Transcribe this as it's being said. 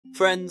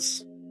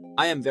Friends,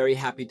 I am very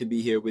happy to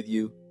be here with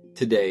you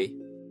today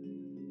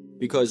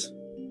because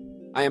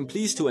I am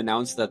pleased to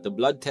announce that the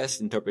blood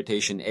test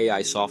interpretation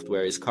AI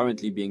software is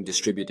currently being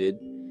distributed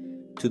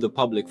to the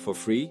public for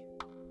free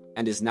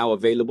and is now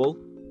available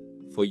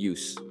for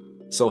use.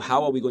 So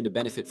how are we going to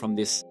benefit from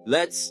this?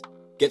 Let's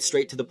get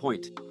straight to the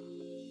point.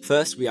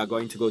 First, we are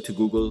going to go to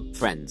Google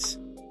Trends.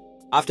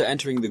 After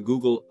entering the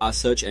Google, our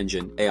search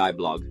engine, AI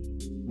blog,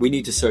 we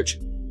need to search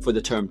for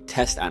the term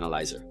test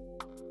analyzer.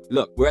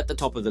 Look, we're at the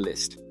top of the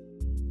list.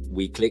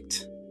 We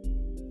clicked.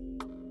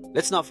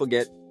 Let's not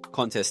forget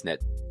Kantesti.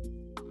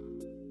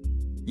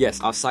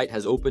 Yes, our site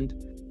has opened.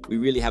 We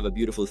really have a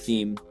beautiful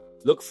theme.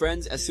 Look,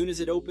 friends, as soon as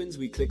it opens,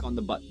 we click on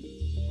the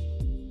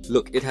button.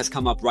 Look, it has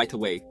come up right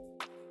away.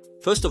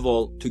 First of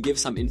all, to give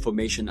some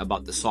information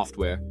about the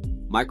software,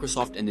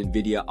 Microsoft and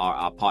NVIDIA are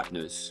our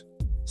partners.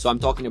 So I'm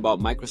talking about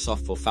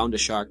Microsoft for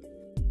FoundersHub.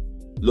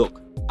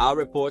 Look, our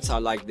reports are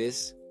like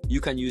this.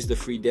 You can use the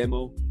free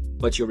demo,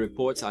 but your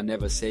reports are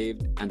never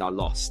saved and are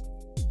lost.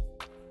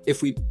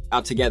 If we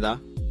are together,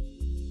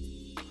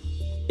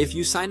 if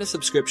you sign a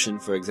subscription,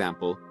 for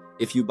example,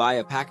 if you buy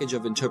a package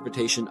of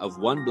interpretation of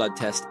 1 blood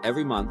test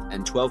every month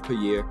and 12 per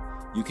year,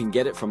 you can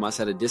get it from us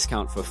at a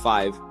discount for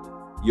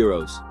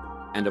 €5.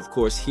 And of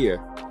course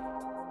here,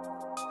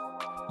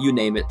 you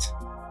name it.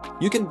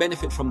 You can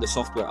benefit from the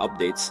software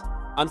updates.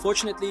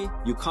 Unfortunately,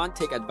 you can't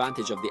take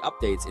advantage of the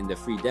updates in the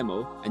free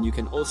demo, and you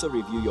can also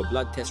review your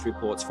blood test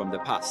reports from the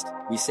past.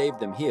 We saved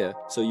them here,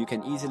 so you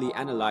can easily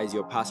analyze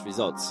your past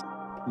results.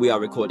 We are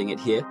recording it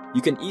here.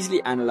 You can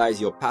easily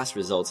analyze your past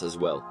results as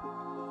well.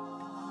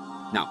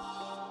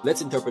 Now,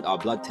 let's interpret our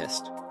blood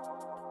test.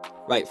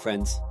 Right,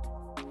 friends?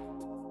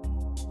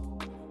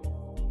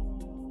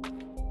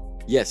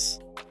 Yes.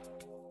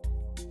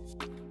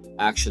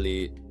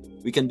 Actually,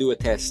 we can do a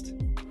test.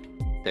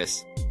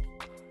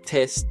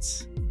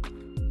 Tests.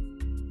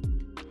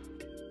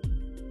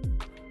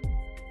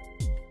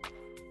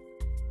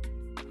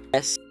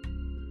 Yes.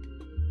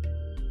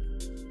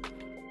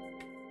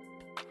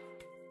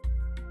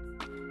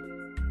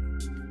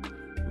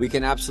 We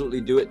can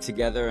absolutely do it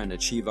together and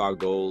achieve our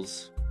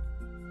goals.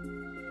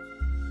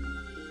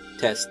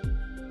 Test,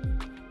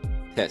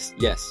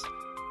 yes.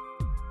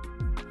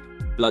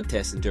 Blood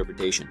test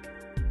interpretation.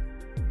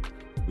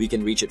 We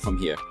can reach it from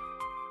here.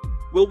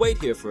 We'll wait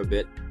here for a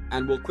bit,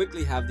 and we'll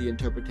quickly have the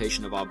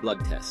interpretation of our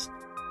blood test.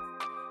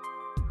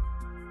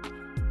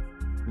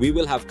 We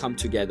will have come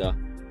together.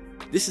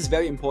 This is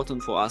very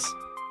important for us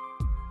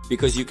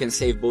because you can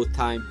save both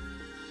time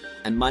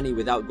and money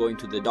without going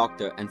to the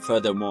doctor, and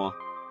furthermore,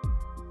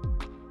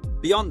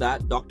 beyond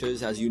that,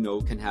 doctors, as you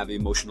know, can have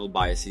emotional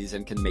biases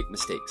and can make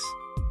mistakes.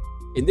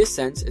 In this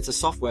sense, it's a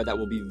software that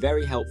will be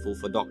very helpful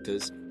for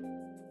doctors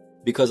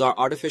because our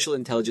artificial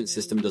intelligence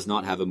system does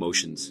not have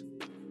emotions.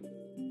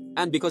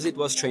 And because it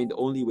was trained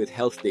only with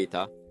health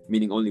data,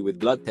 meaning only with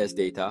blood test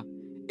data,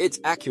 its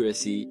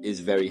accuracy is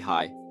very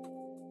high.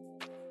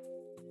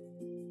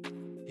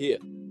 Here,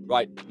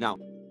 right now.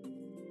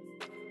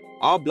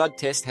 Our blood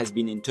test has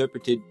been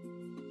interpreted.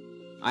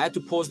 I had to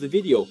pause the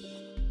video.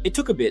 It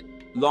took a bit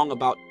long,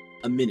 about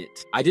a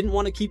minute. I didn't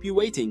want to keep you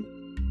waiting.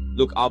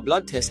 Look, our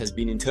blood test has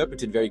been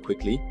interpreted very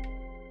quickly.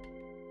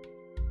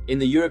 In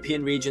the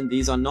European region,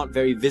 these are not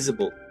very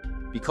visible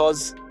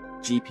because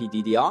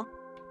GDPR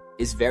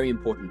is very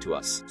important to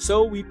us.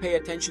 So we pay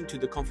attention to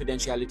the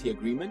confidentiality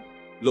agreement.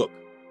 Look,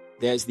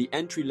 there's the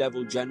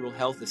entry-level general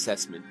health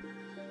assessment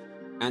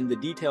and the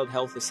detailed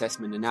health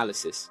assessment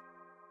analysis.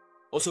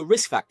 Also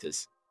risk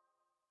factors.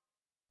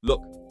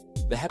 Look,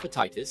 the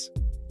hepatitis,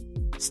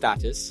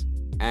 status,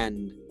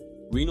 and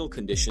renal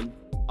condition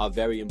are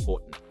very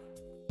important.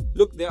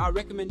 Look, there are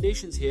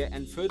recommendations here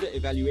and further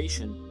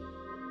evaluation.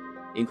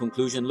 In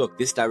conclusion, look,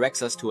 this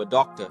directs us to a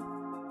doctor.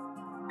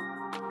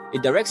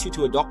 It directs you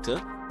to a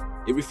doctor.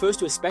 It refers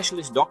to a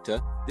specialist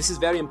doctor. This is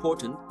very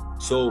important,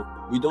 so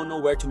we don't know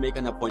where to make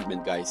an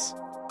appointment, guys.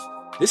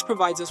 This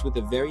provides us with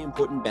a very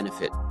important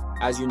benefit.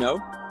 As you know,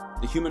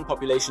 the human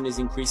population is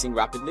increasing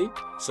rapidly,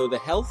 so the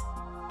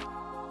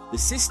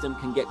system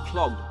can get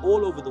clogged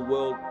all over the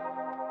world,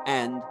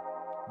 and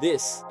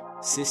this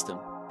system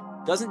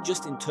doesn't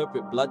just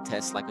interpret blood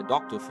tests like a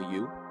doctor for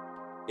you,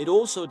 it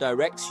also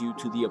directs you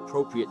to the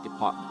appropriate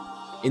department.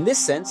 In this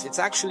sense, it's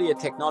actually a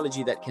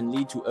technology that can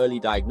lead to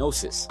early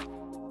diagnosis.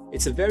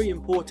 It's a very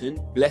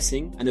important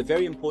blessing and a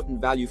very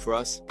important value for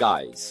us,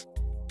 guys.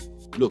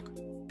 Look,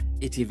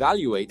 it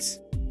evaluates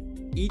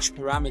each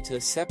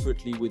parameter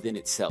separately within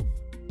itself.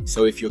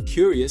 So if you're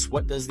curious,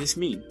 what does this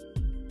mean?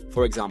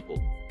 For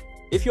example,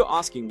 if you're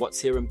asking what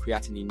serum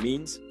creatinine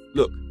means,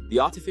 look, the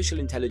artificial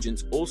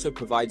intelligence also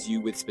provides you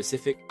with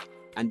specific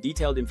and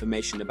detailed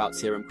information about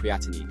serum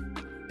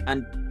creatinine.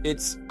 And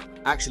it's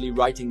actually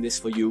writing this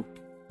for you.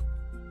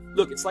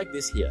 Look, it's like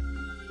this here.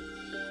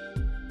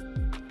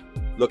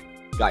 Look,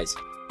 guys,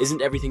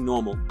 isn't everything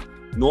normal?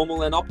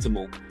 Normal and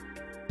optimal.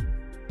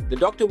 The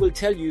doctor will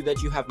tell you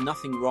that you have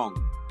nothing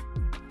wrong.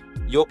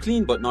 You're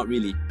clean, but not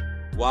really.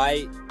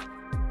 Why?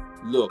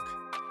 Look,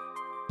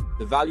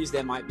 the values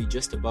there might be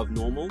just above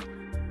normal,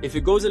 If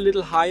it goes a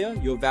little higher,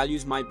 your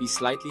values might be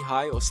slightly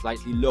high or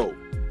slightly low.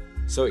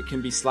 So it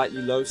can be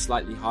slightly low,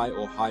 slightly high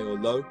or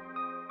low.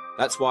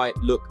 That's why,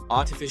 look,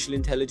 artificial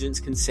intelligence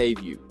can save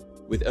you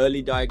with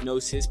early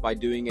diagnosis by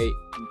doing a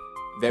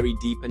very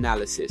deep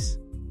analysis.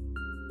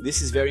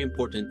 This is very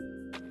important.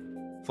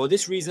 For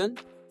this reason,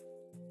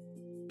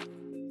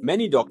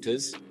 many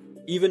doctors,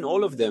 even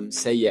all of them,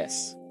 say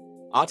yes.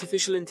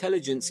 Artificial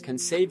intelligence can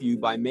save you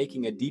by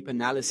making a deep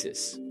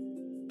analysis.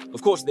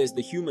 Of course, there's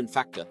the human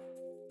factor.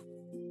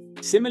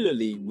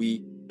 Similarly,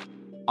 we,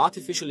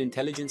 artificial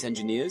intelligence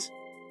engineers,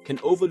 can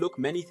overlook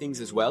many things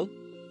as well.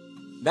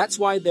 That's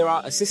why there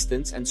are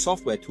assistants and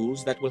software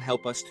tools that will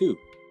help us too.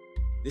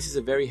 This is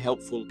a very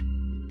helpful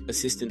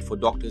assistant for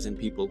doctors and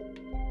people.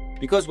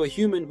 Because we're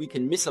human, we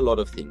can miss a lot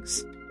of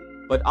things.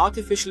 But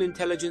artificial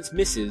intelligence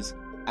misses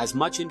as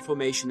much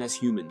information as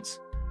humans.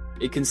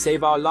 It can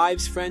save our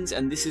lives, friends,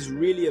 and this is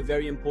really a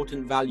very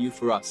important value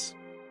for us.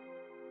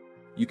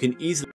 You can easily